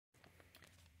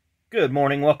Good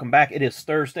morning, welcome back. It is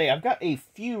Thursday. I've got a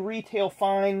few retail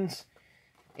finds,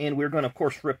 and we're going to, of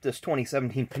course, rip this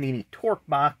 2017 Panini Torque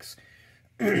box.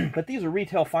 But these are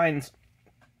retail finds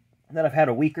that I've had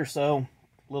a week or so,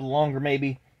 a little longer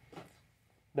maybe,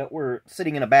 that were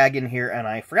sitting in a bag in here, and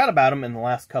I forgot about them in the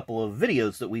last couple of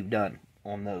videos that we've done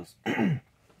on those.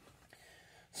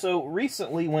 So,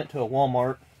 recently went to a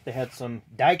Walmart. They had some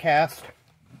die cast,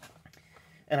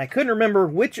 and I couldn't remember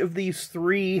which of these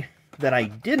three that I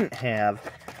didn't have,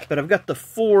 but I've got the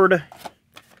Ford,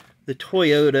 the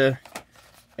Toyota,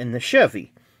 and the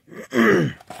Chevy.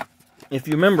 If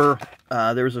you remember,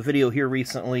 there was a video here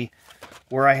recently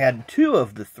where I had two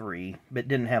of the three, but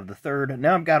didn't have the third.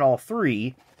 Now I've got all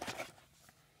three,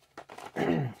 so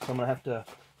I'm going to have to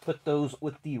put those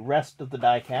with the rest of the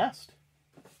die cast.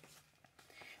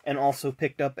 And also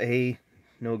picked up a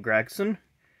Noah Gragson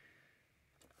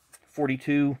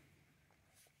 42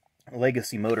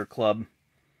 Legacy Motor Club.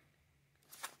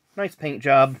 Nice paint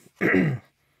job. I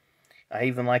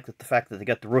even like the fact that they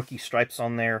got the rookie stripes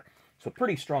on there. So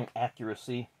pretty strong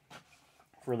accuracy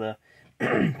for the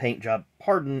paint job.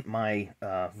 Pardon my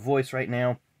voice right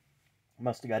now.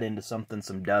 Must have got into something,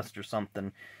 some dust or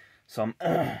something. So I'm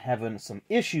having some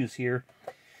issues here.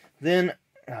 Then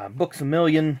Books A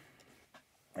Million.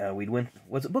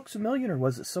 Was it Books A Million or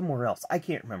was it somewhere else? I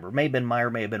can't remember. May have been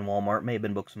Meijer, may have been Walmart, may have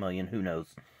been Books A Million. Who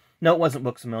knows? No, it wasn't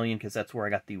Books A Million, because that's where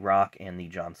I got the Rock and the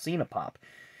John Cena pop.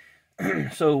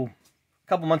 So, a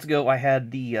couple months ago, I had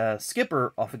the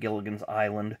Skipper off of Gilligan's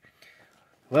Island.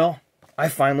 Well, I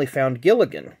finally found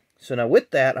Gilligan. So now with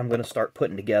that, I'm going to start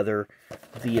putting together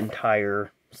the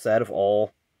entire set of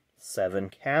all 7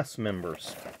 cast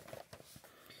members.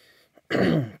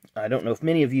 I don't know if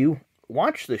many of you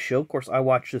watched this show. Of course, I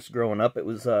watched this growing up. It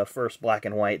was first black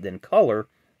and white, then color.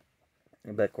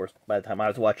 But, of course, by the time I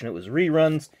was watching it was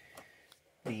reruns.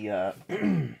 The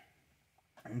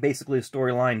basically the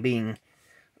storyline being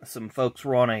some folks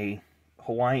were on a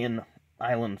Hawaiian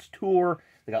Islands tour.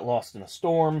 They got lost in a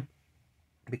storm,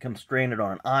 become stranded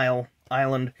on an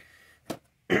island,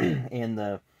 and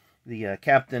the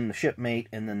captain, the shipmate,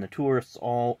 and then the tourists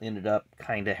all ended up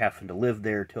kind of having to live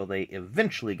there till they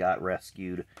eventually got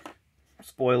rescued.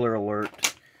 Spoiler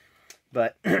alert.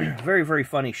 But very, very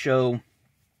funny show.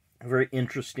 Very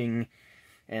interesting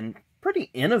and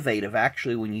pretty innovative,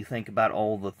 actually, when you think about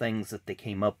all the things that they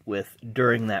came up with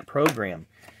during that program.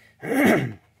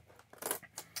 So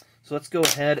let's go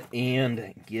ahead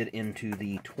and get into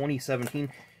the 2017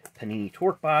 Panini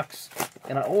Torque box.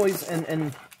 And I always,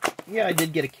 and yeah, I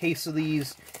did get a case of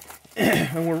these.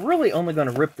 And we're really only going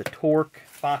to rip the Torque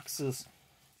boxes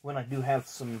when I do have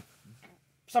some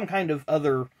kind of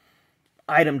other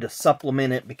item to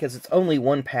supplement it, because it's only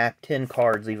one pack, 10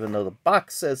 cards, even though the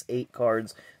box says 8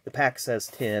 cards, the pack says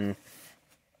 10.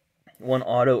 One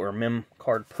auto or mem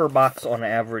card per box on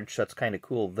average, so that's kind of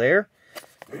cool there.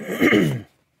 And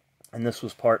this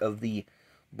was part of the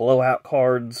blowout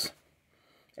cards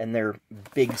and their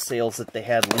big sales that they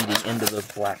had leading into the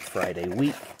Black Friday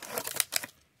week.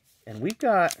 And we've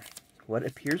got what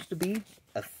appears to be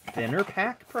a thinner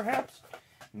pack, perhaps.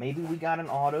 Maybe we got an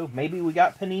auto. Maybe we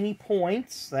got Panini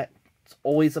points. That's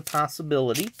always a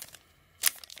possibility,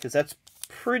 because that's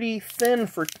pretty thin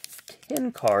for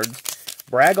 10 cards.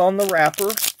 Brag on the wrapper.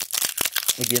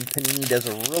 Again, Panini does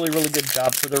a really, really good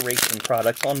job for their racing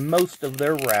products on most of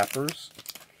their wrappers.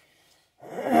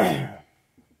 And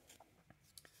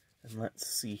let's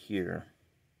see here.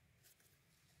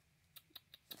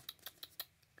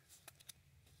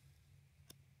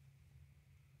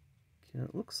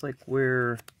 It looks like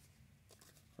or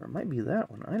it might be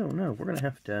that one. I don't know. We're going to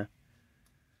have to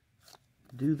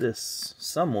do this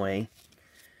some way.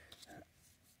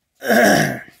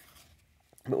 But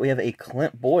we have a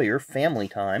Clint Boyer, Family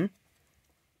Time.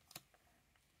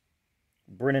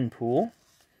 Brennan Poole.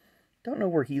 Don't know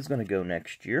where he's going to go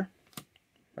next year.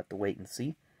 Have to wait and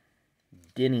see.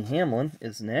 Denny Hamlin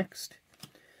is next.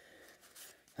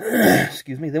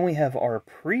 Excuse me. Then we have our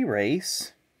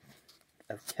pre-race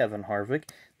of Kevin Harvick.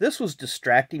 This was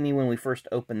distracting me when we first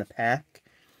opened the pack,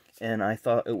 and I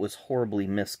thought it was horribly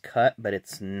miscut, but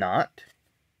it's not.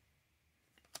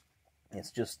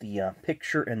 It's just the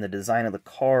picture and the design of the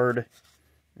card,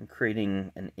 and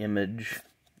creating an image,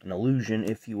 an illusion,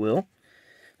 if you will.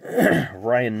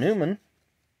 Ryan Newman.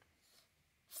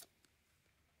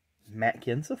 Matt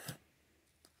Kenseth.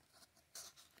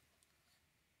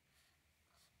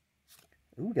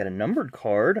 Ooh, we got a numbered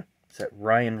card. Is that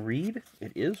Ryan Reed?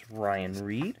 It is Ryan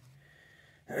Reed.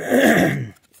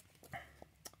 So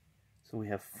we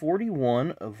have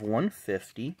 41 of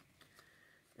 150.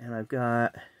 And I've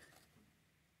got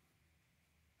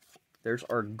There's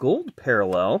our gold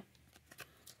parallel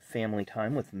Family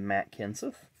Time with Matt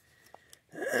Kenseth.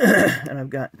 And I've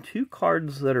got 2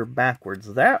 cards that are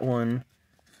backwards. That one,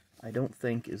 I don't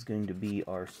think is going to be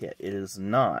our hit. It is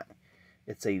not.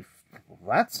 It's a,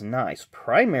 that's nice.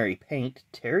 Primary Paint,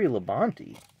 Terry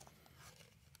Labonte.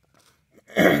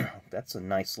 That's a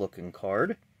nice looking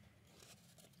card.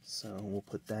 So we'll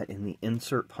put that in the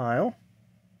insert pile.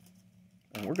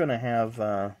 And we're going to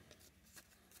have,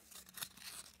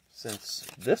 since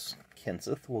this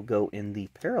Kenseth will go in the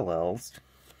parallels,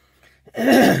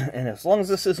 and as long as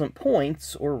this isn't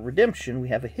points or redemption, we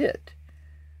have a hit.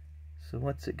 So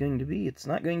what's it going to be? It's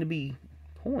not going to be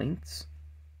points.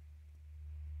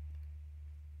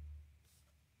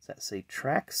 Does that say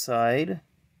trackside?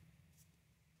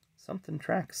 Something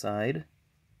trackside.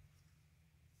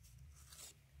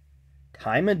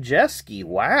 Ty Majeski,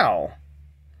 wow.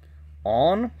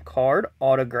 On card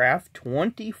autograph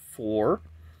 24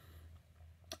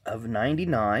 of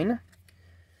 99.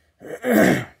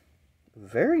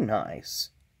 Very nice.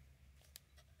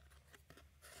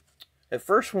 At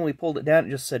first when we pulled it down, it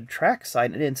just said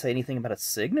trackside. It didn't say anything about a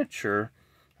signature.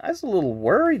 I was a little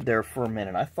worried there for a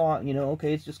minute. I thought, you know,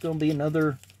 okay, it's just going to be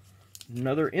another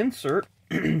insert.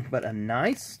 But a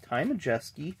nice Ty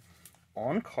Majeski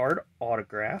on-card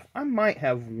autograph. I might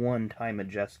have one Ty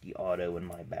Majeski auto in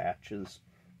my batches.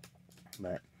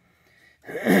 But,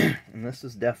 and this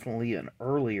is definitely an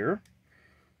earlier,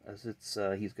 as it's,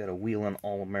 he's got a Wheelin'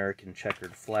 All-American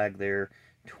checkered flag there.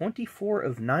 24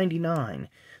 of 99.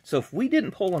 So if we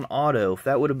didn't pull an auto, if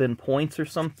that would have been points or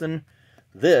something,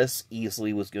 this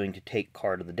easily was going to take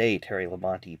card of the day, Terry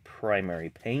Labonte Primary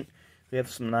Paint. We have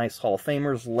some nice Hall of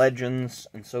Famers, legends,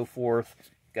 and so forth.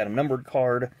 Got a numbered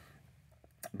card.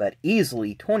 But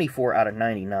easily, 24 out of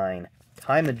 99,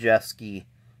 Ty Majeski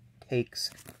takes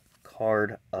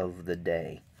card of the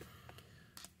day.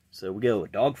 So we go, a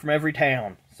dog from every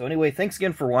town. So anyway, thanks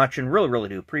again for watching. Really, really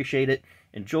do appreciate it.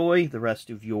 Enjoy the rest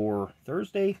of your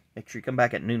Thursday. Make sure you come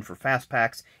back at noon for Fast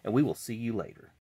Packs, and we will see you later.